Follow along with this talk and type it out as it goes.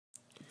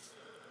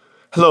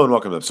Hello and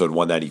welcome to episode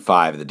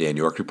 195 of the Dan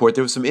York Report.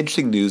 There was some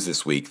interesting news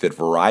this week that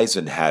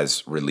Verizon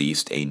has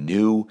released a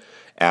new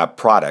app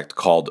product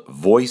called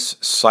Voice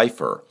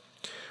Cypher,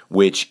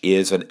 which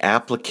is an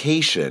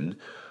application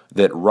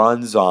that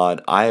runs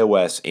on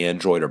iOS,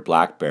 Android, or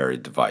BlackBerry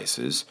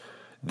devices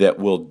that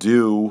will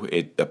do,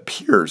 it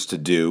appears to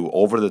do,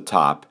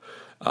 over-the-top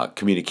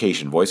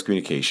communication, voice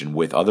communication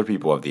with other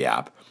people of the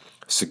app,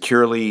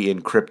 securely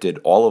encrypted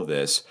all of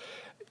this.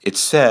 It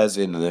says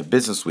in the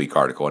Business Week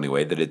article,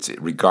 anyway, that it's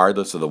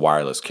regardless of the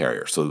wireless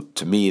carrier. So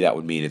to me, that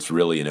would mean it's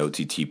really an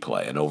OTT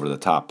play, an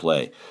over-the-top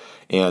play.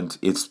 And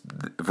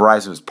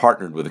Verizon has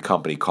partnered with a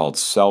company called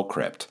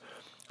Cellcrypt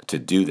to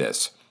do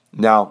this.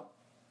 Now,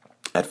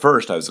 at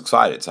first, I was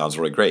excited. It sounds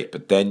really great.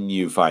 But then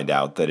you find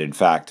out that, in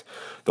fact,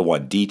 the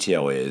one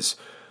detail is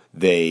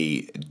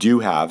they do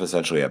have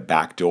essentially a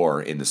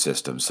backdoor in the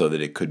system so that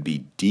it could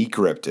be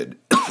decrypted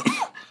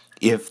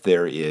if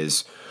there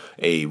is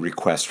a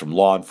request from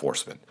law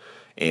enforcement.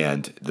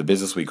 And the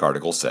Business Week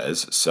article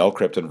says,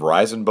 Cellcrypt and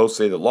Verizon both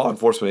say that law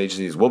enforcement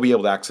agencies will be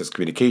able to access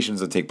communications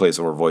that take place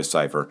over voice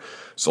cipher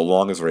so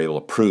long as they're able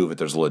to prove that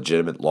there's a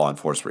legitimate law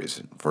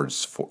enforcement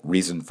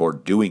reason for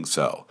doing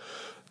so.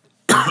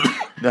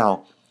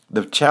 Now,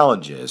 the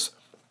challenge is,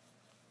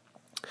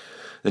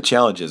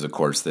 of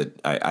course, that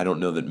I don't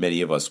know that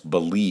many of us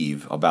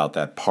believe about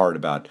that part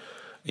about,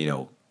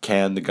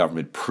 can the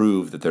government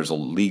prove that there's a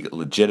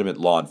legitimate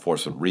law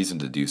enforcement reason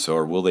to do so,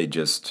 or will they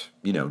just,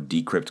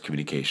 decrypt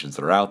communications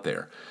that are out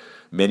there?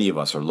 Many of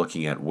us are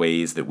looking at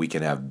ways that we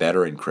can have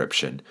better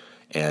encryption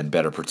and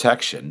better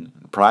protection,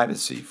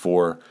 privacy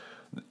for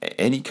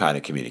any kind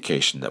of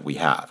communication that we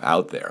have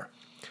out there.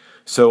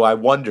 So I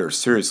wonder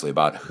seriously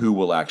about who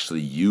will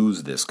actually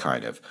use this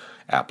kind of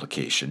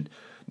application.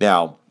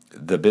 Now,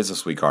 the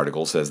Business Week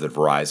article says that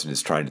Verizon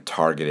is trying to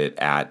target it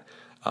at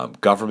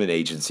government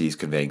agencies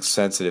conveying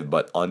sensitive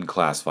but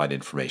unclassified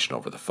information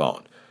over the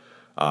phone.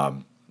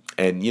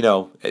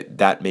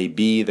 That may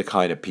be the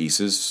kind of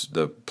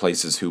the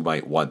places who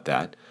might want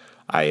that.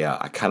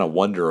 I kind of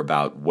wonder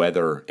about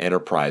whether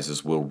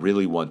enterprises will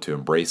really want to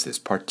embrace this,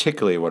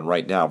 particularly when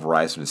right now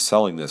Verizon is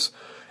selling this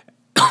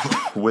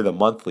with a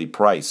monthly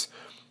price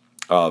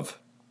of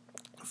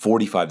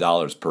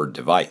 $45 per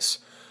device.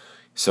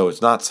 So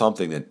it's not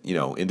something that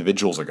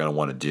individuals are going to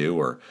want to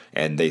do,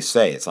 and they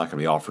say it's not going to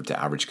be offered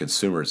to average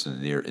consumers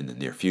in the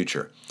near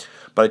future.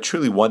 But I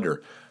truly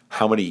wonder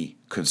how many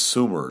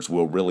consumers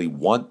will really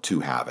want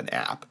to have an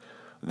app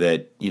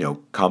that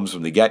comes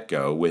from the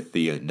get-go with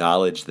the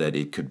knowledge that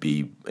it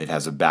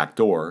has a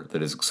backdoor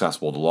that is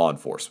accessible to law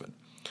enforcement.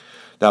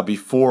 Now,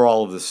 before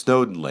all of the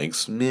Snowden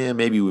links,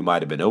 maybe we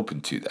might have been open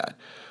to that,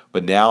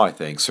 but now I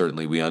think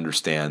certainly we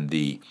understand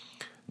the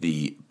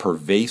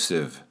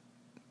pervasive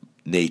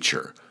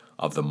nature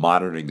of the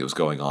monitoring that was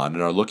going on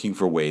and are looking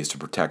for ways to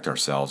protect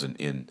ourselves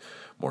in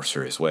more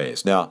serious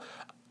ways. Now,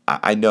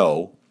 I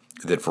know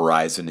that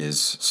Verizon is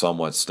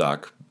somewhat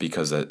stuck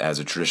because as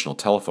a traditional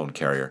telephone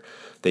carrier,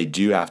 they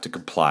do have to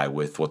comply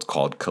with what's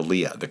called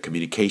CALEA, the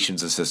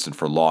Communications Assistant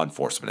for Law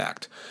Enforcement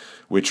Act,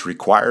 which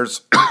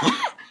requires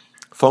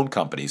phone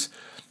companies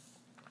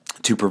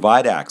to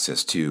provide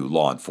access to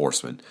law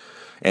enforcement.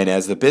 And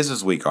as the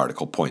Business Week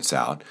article points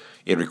out,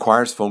 it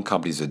requires phone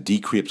companies to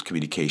decrypt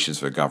communications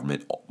for the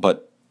government,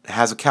 but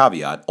has a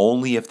caveat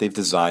only if they've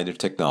designed their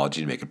technology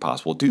to make it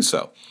possible to do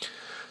so.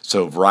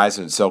 So Verizon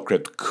and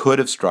Cellcrypt could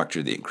have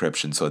structured the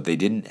encryption so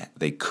that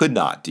they could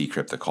not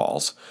decrypt the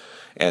calls,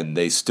 and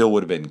they still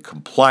would have been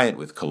compliant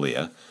with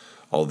CALEA,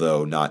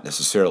 although not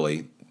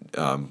necessarily,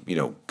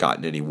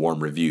 gotten any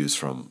warm reviews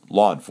from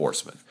law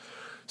enforcement.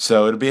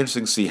 So it'll be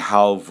interesting to see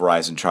how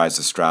Verizon tries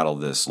to straddle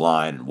this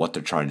line and what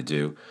they're trying to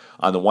do.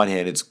 On the one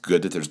hand, it's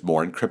good that there's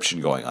more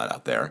encryption going on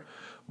out there.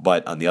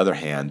 But on the other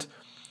hand,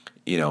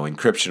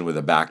 encryption with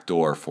a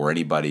backdoor for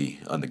anybody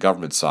on the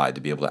government side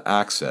to be able to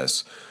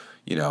access,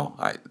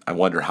 I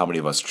wonder how many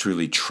of us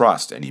truly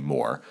trust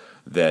anymore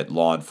that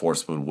law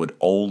enforcement would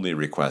only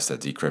request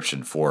that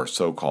decryption for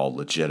so-called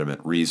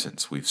legitimate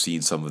reasons. We've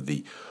seen some of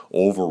the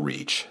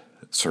overreach,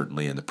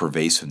 certainly, and the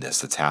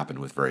pervasiveness that's happened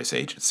with various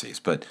agencies.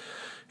 But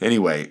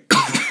anyway,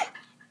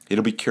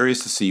 it'll be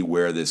curious to see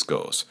where this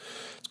goes.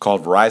 It's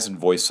called Verizon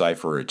Voice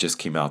Cypher. It just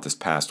came out this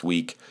past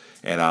week,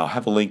 and I'll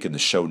have a link in the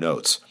show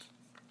notes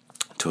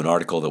to an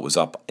article that was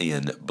up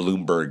in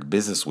Bloomberg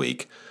Business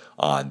Week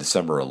on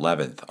December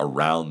 11th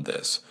around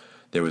this.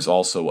 There was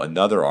also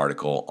another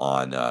article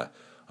on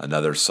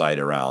another site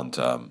around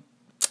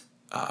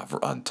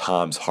on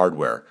Tom's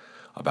Hardware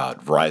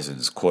about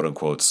Verizon's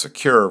quote-unquote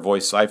secure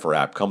voice cipher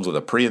app comes with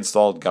a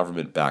pre-installed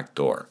government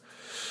backdoor.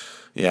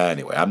 Yeah,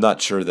 anyway, I'm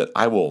not sure that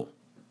I will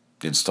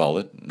install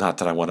it. Not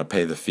that I want to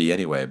pay the fee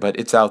anyway, but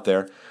it's out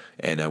there,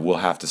 and we'll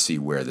have to see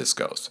where this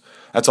goes.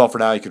 That's all for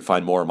now. You can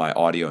find more of my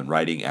audio and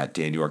writing at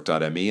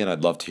danyork.me, and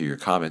I'd love to hear your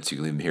comments. You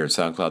can leave them here at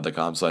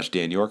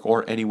soundcloud.com/danyork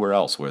or anywhere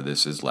else where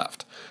this is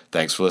left.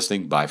 Thanks for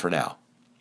listening. Bye for now.